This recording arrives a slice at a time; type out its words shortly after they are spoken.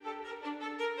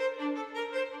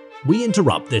we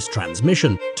interrupt this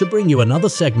transmission to bring you another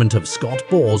segment of Scott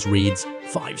Bors Reads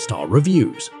 5-Star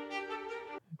Reviews.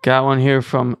 Got one here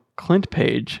from Clint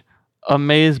Page.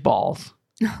 Amazeballs.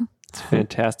 It's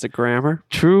fantastic grammar.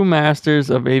 True masters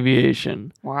of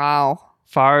aviation. Wow.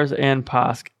 FARS and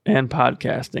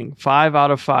podcasting. 5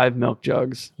 out of 5 milk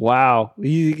jugs. Wow.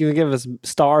 You can give us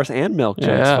stars and milk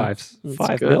jugs. Yeah,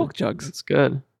 Five good. milk jugs. That's good.